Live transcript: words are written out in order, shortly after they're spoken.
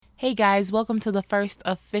Hey guys, welcome to the first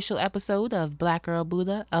official episode of Black Girl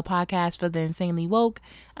Buddha, a podcast for the insanely woke.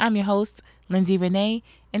 I'm your host, Lindsay Renee,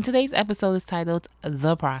 and today's episode is titled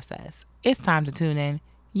The Process. It's time to tune in.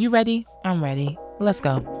 You ready? I'm ready. Let's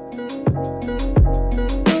go.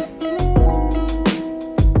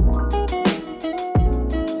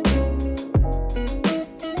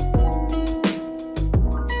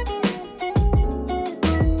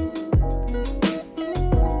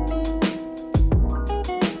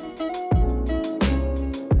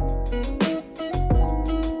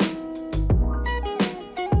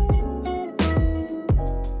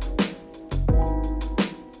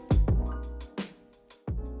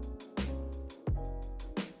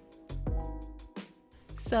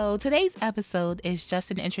 So today's episode is just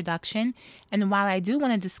an introduction, and while I do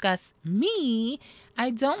want to discuss me, I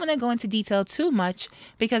don't want to go into detail too much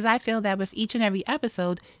because I feel that with each and every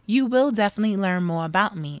episode, you will definitely learn more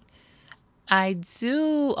about me. I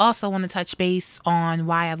do also want to touch base on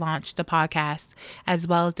why I launched the podcast, as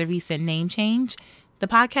well as the recent name change. The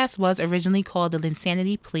podcast was originally called The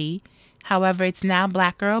Linsanity Plea. However, it's now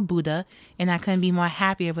Black Girl Buddha, and I couldn't be more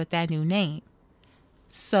happier with that new name.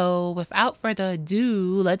 So without further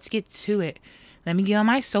ado, let's get to it. Let me get on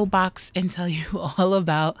my soapbox and tell you all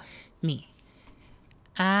about me.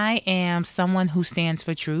 I am someone who stands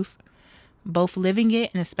for truth, both living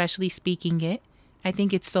it and especially speaking it. I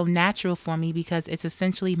think it's so natural for me because it's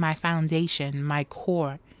essentially my foundation, my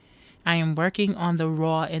core. I am working on the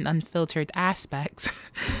raw and unfiltered aspects,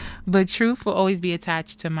 but truth will always be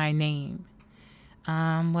attached to my name.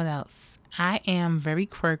 What else? I am very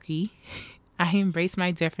quirky. I embrace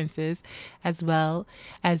my differences as well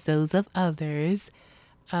as those of others.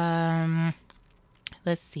 Let's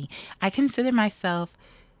see. I consider myself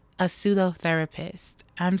a pseudo-therapist.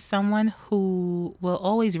 I'm someone who will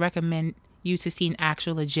always recommend you to see an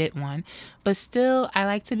actual legit one, but still I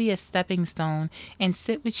like to be a stepping stone and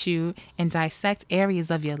sit with you and dissect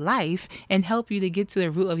areas of your life and help you to get to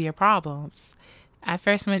the root of your problems. I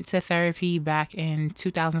first went to therapy back in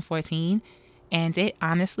 2014, and it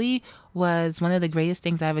honestly was one of the greatest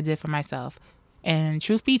things I ever did for myself. And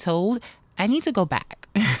truth be told, I need to go back.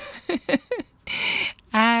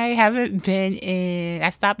 I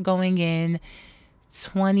stopped going in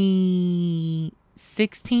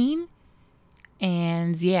 2016.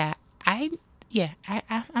 And I'm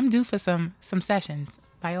due for some sessions,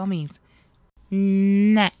 by all means.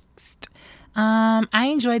 Next, I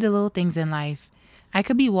enjoy the little things in life. I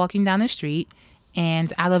could be walking down the street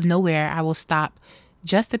and out of nowhere, I will stop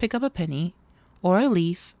just to pick up a penny or a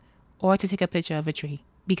leaf or to take a picture of a tree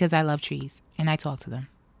because I love trees and I talk to them.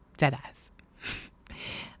 Deadass.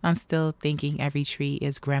 I'm still thinking every tree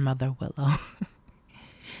is Grandmother Willow.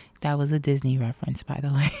 That was a Disney reference, by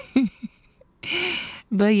the way.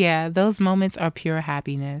 But yeah, those moments are pure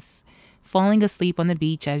happiness. Falling asleep on the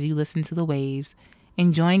beach as you listen to the waves,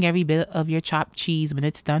 enjoying every bit of your chopped cheese when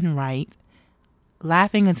it's done right,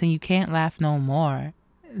 laughing until you can't laugh no more.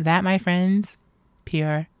 That, my friends,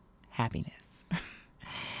 pure happiness.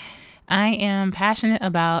 I am passionate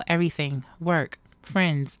about everything: work,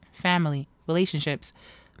 friends, family, relationships,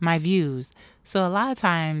 my views. So a lot of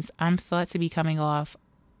times I'm thought to be coming off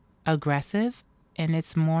aggressive, and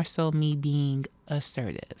it's more so me being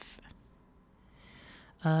assertive.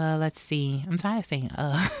 Let's see. I'm tired of saying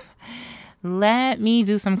Let me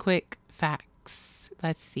do some quick facts.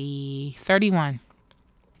 Let's see. 31.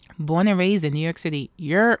 Born and raised in New York City.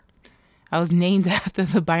 I was named after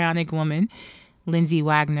the Bionic Woman, Lindsay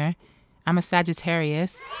Wagner. I'm a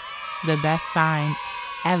Sagittarius, the best sign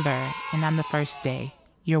ever, and I'm the first day.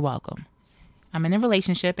 You're welcome. I'm in a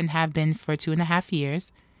relationship and have been for 2.5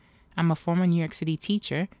 years. I'm a former New York City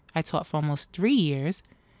teacher. I taught for almost 3 years.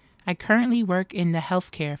 I currently work in the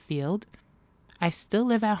healthcare field. I still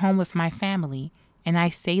live at home with my family, and I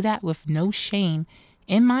say that with no shame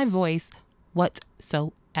in my voice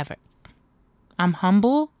whatsoever. I'm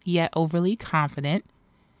humble, yet overly confident.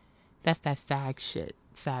 That's that sad shit.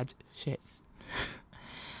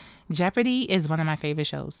 Jeopardy is one of my favorite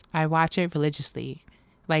shows. I watch it religiously.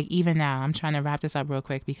 Like even now, I'm trying to wrap this up real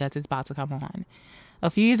quick because it's about to come on. A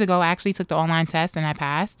few years ago, I actually took the online test and I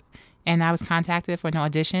passed. And I was contacted for an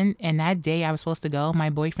audition. And that day I was supposed to go, my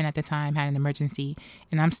boyfriend at the time had an emergency.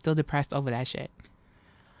 And I'm still depressed over that shit.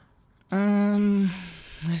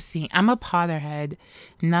 Let's see. I'm a Potterhead.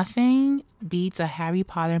 Nothing beats a Harry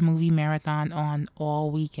Potter movie marathon on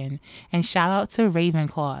all weekend. And shout out to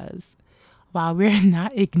Ravenclaws. While we're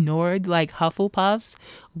not ignored like Hufflepuffs,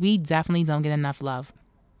 we definitely don't get enough love.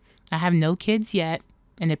 I have no kids yet,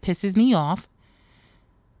 and it pisses me off.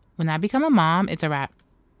 When I become a mom, it's a wrap.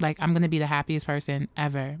 Like, I'm going to be the happiest person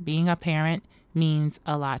ever. Being a parent means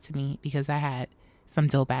a lot to me because I had some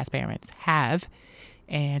dope ass parents.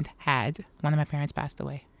 And had. One of my parents passed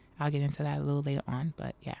away. I'll get into that a little later on,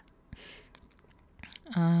 but yeah.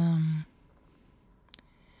 I'm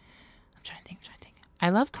trying to think. I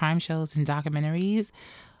love crime shows and documentaries,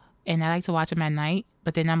 and I like to watch them at night,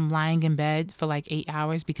 but then I'm lying in bed for like 8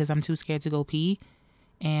 hours because I'm too scared to go pee.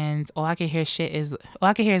 And all I can hear is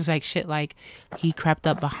like shit like he crept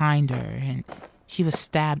up behind her and she was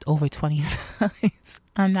stabbed over 20 times.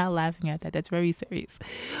 I'm not laughing at that. That's very serious.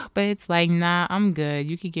 But it's like, nah, I'm good.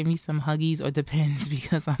 You could give me some Huggies or Depends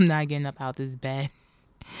because I'm not getting up out this bed.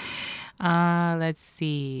 Let's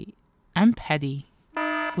see. I'm petty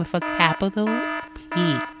with a capital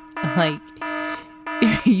P. Like,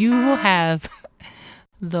 you will have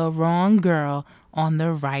the wrong girl on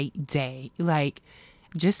the right day. Like,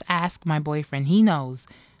 just ask my boyfriend. He knows.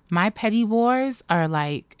 My petty wars are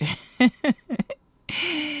like,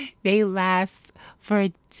 they last for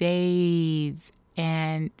days.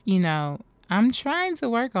 And, I'm trying to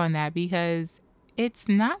work on that because it's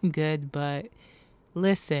not good. But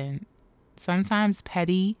listen, sometimes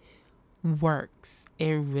petty works.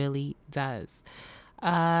 It really does.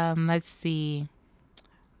 Let's see.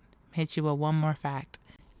 Hit you with one more fact.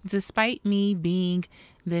 Despite me being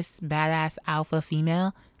this badass alpha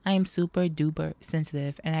female, I am super duper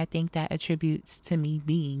sensitive, and I think that attributes to me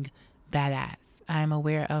being badass. I'm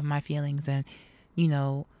aware of my feelings and,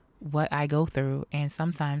 what I go through, and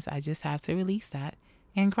sometimes I just have to release that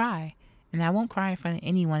and cry. And I won't cry in front of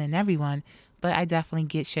anyone and everyone, but I definitely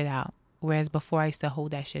get shit out. Whereas before I used to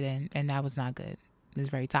hold that shit in, and that was not good. It was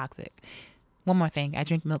very toxic. One more thing, I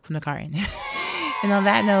drink milk from the carton. And on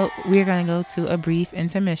that note, we're going to go to a brief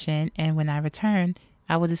intermission. And when I return,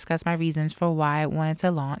 I will discuss my reasons for why I wanted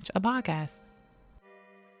to launch a podcast.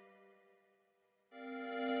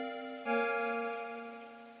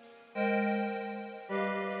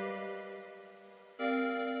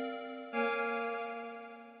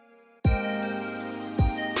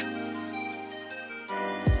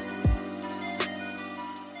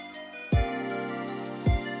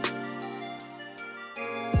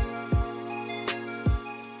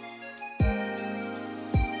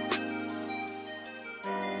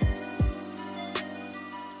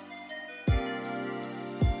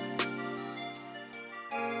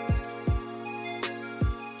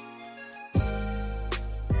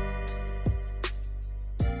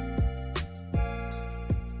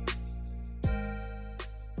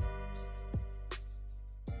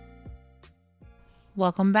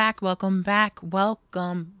 Welcome back.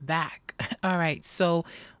 All right. So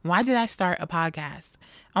why did I start a podcast?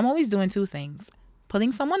 I'm always doing two things: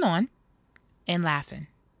 putting someone on and laughing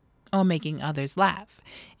or making others laugh.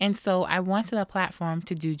 And so I wanted a platform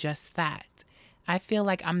to do just that. I feel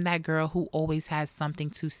like I'm that girl who always has something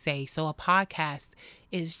to say. So a podcast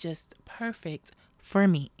is just perfect for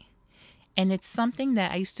me. And it's something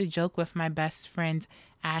that I used to joke with my best friend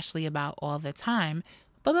Ashley about all the time.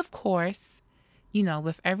 But of course,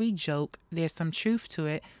 with every joke, there's some truth to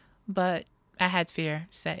it. But I had fear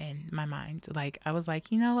set in my mind. Like, I was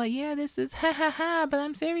like, you know what? Yeah, this is ha ha ha, but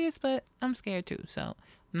I'm serious, but I'm scared too. So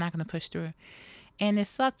I'm not going to push through. And it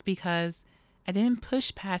sucked because I didn't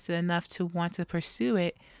push past it enough to want to pursue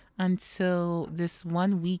it until this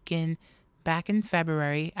one weekend back in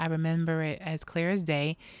February. I remember it as clear as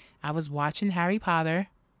day. I was watching Harry Potter.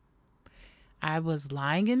 I was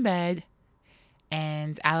lying in bed.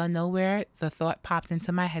 And out of nowhere, the thought popped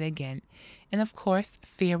into my head again. And of course,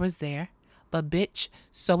 fear was there. But bitch,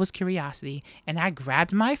 so was curiosity. And I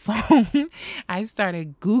grabbed my phone. I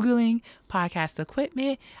started Googling podcast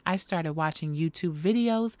equipment. I started watching YouTube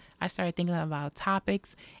videos. I started thinking about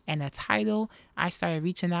topics and a title. I started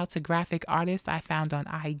reaching out to graphic artists I found on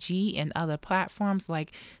IG and other platforms.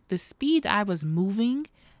 Like, the speed I was moving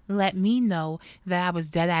let me know that I was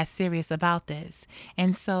dead ass serious about this.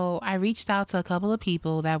 And so I reached out to a couple of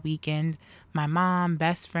people that weekend, my mom,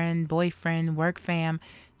 best friend, boyfriend, work fam,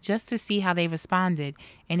 just to see how they responded.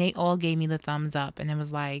 And they all gave me the thumbs up. And it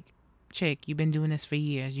was like, chick, you've been doing this for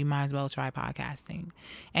years. You might as well try podcasting.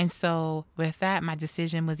 And so with that, my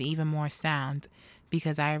decision was even more sound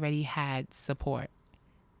because I already had support.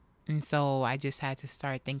 And so I just had to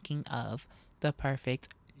start thinking of the perfect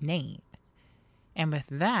name. And with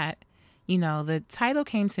that, the title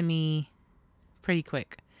came to me pretty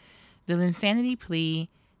quick. The Linsanity plea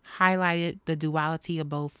highlighted the duality of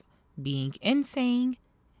both being insane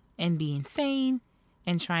and being sane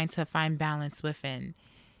and trying to find balance within.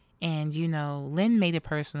 And, Lynn made it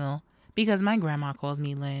personal because my grandma calls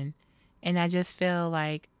me Lynn. And I just feel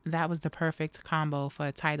like that was the perfect combo for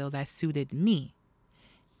a title that suited me.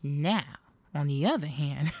 Now, on the other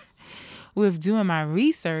hand, with doing my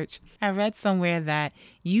research, I read somewhere that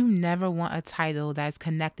you never want a title that's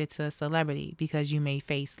connected to a celebrity because you may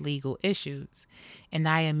face legal issues. And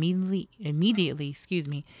I immediately,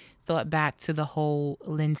 thought back to the whole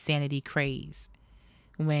Linsanity craze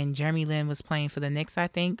when Jeremy Lin was playing for the Knicks, I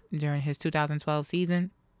think, during his 2012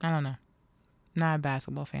 season. I don't know. Not a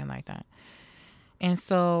basketball fan like that. And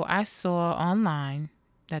so I saw online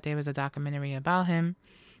that there was a documentary about him,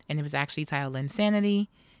 and it was actually titled Linsanity.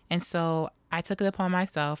 And so I took it upon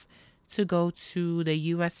myself to go to the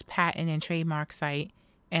U.S. Patent and Trademark site,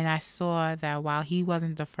 and I saw that while he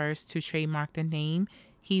wasn't the first to trademark the name,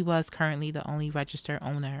 he was currently the only registered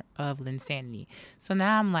owner of Linsanity. So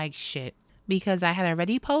now I'm like, shit, because I had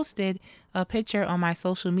already posted a picture on my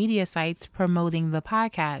social media sites promoting the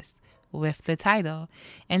podcast with the title.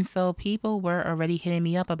 And so people were already hitting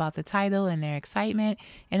me up about the title and their excitement.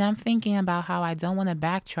 And I'm thinking about how I don't want to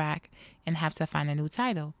backtrack and have to find a new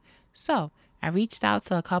title. So I reached out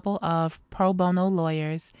to a couple of pro bono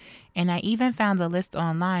lawyers, and I even found a list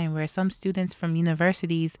online where some students from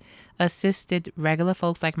universities assisted regular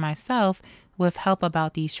folks like myself with help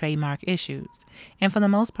about these trademark issues. And for the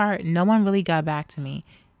most part, no one really got back to me.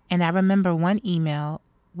 And I remember one email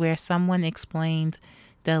where someone explained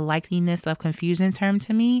the likeliness of confusion term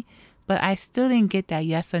to me, but I still didn't get that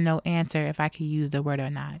yes or no answer if I could use the word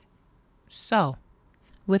or not. So,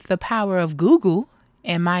 with the power of Google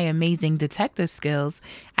and my amazing detective skills,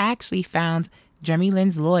 I actually found Jeremy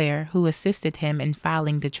Lin's lawyer who assisted him in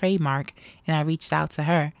filing the trademark, and I reached out to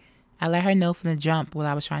her. I let her know from the jump what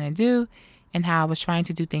I was trying to do and how I was trying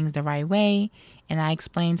to do things the right way, and I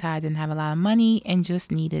explained how I didn't have a lot of money and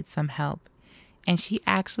just needed some help. And she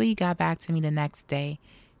actually got back to me the next day.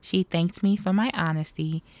 She thanked me for my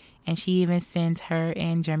honesty, and she even sent her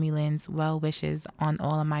and Jeremy Lin's well wishes on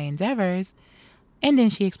all of my endeavors. And then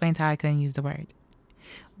she explained how I couldn't use the word.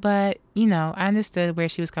 But, I understood where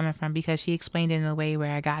she was coming from because she explained it in a way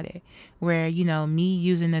where I got it. Where, me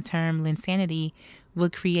using the term Linsanity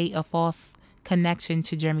would create a false connection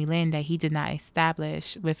to Jeremy Lin that he did not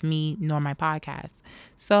establish with me nor my podcast.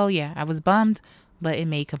 So, yeah, I was bummed, but it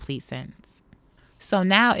made complete sense. So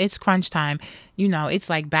now it's crunch time. It's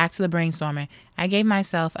like back to the brainstorming. I gave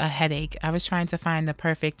myself a headache. I was trying to find the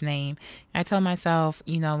perfect name. I told myself,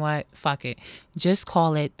 you know what? Fuck it. Just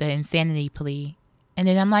call it the Insanity Plea. And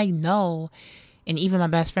then I'm like, no. And even my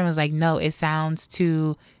best friend was like, no, it sounds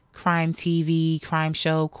too crime TV, crime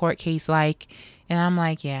show, court case like. And I'm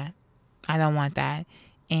like, yeah, I don't want that.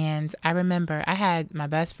 And I remember I had my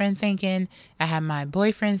best friend thinking, I had my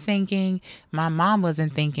boyfriend thinking, my mom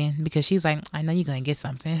wasn't thinking because she's like, I know you're going to get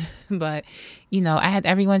something. But, I had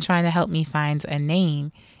everyone trying to help me find a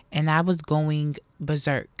name, and I was going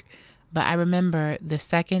berserk. But I remember the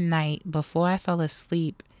second night before I fell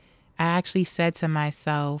asleep, I actually said to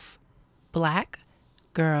myself, Black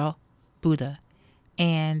Girl Buddha.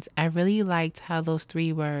 And I really liked how those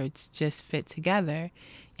three words just fit together.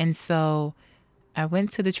 And so I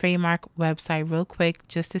went to the trademark website real quick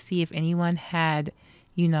just to see if anyone had,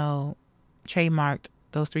 trademarked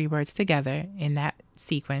those three words together in that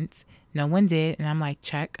sequence. No one did. And I'm like,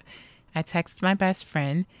 check. I texted my best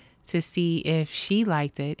friend to see if she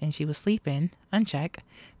liked it, and she was sleeping, uncheck.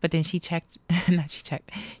 But then she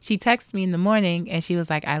texted me in the morning and she was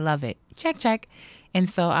like, I love it. Check. And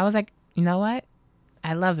so I was like, you know what?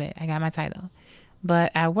 I love it. I got my title.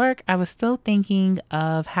 But at work, I was still thinking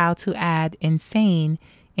of how to add insane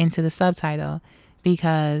into the subtitle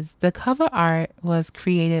because the cover art was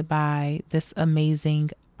created by this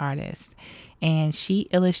amazing artist, and she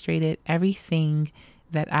illustrated everything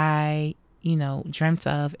that I, dreamt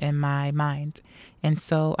of in my mind. And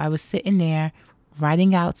so I was sitting there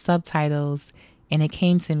writing out subtitles, and it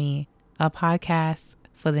came to me, a podcast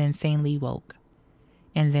for the insanely woke.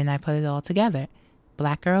 And then I put it all together.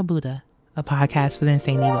 Black Girl Buddha, a podcast for the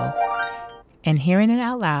insanely woke. And hearing it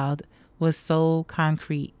out loud was so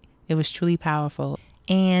concrete. It was truly powerful.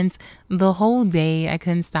 And the whole day I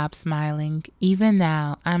couldn't stop smiling. Even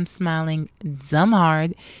now I'm smiling dumb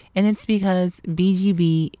hard. And it's because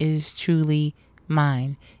BGB is truly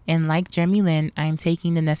mine. And like Jeremy Lin, I'm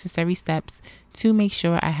taking the necessary steps to make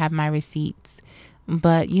sure I have my receipts.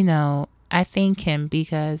 But, I thank him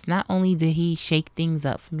because not only did he shake things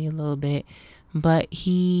up for me a little bit, but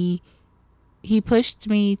he pushed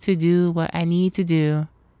me to do what I need to do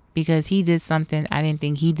because he did something I didn't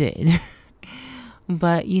think he did.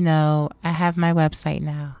 But, I have my website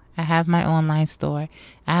now. I have my online store.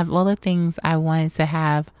 I have all the things I wanted to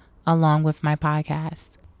have along with my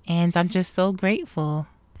podcast. And I'm just so grateful.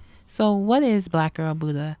 So what is Black Girl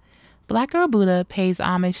Buddha? Black Girl Buddha pays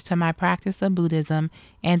homage to my practice of Buddhism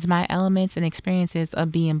and my elements and experiences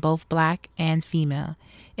of being both black and female.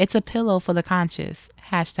 It's a pillow for the conscious,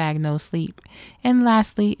 #no sleep. And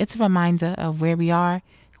lastly, it's a reminder of where we are,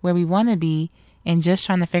 where we want to be, and just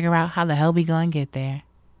trying to figure out how the hell we gonna get there.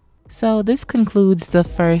 So this concludes the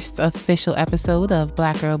first official episode of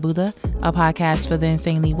Black Girl Buddha, a podcast for the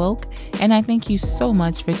insanely woke, and I thank you so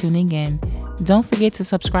much for tuning in. Don't forget to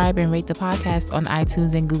subscribe and rate the podcast on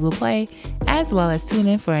iTunes and Google Play, as well as tune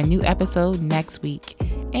in for a new episode next week.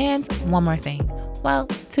 And one more thing. Well,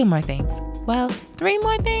 two more things. Well, three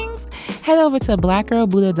more things. Head over to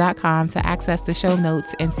blackgirlbuddha.com to access the show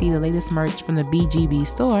notes and see the latest merch from the BGB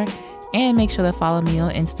store. And make sure to follow me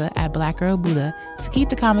on Insta at blackgirlbuddha to keep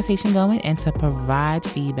the conversation going and to provide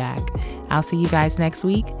feedback. I'll see you guys next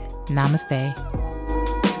week. Namaste.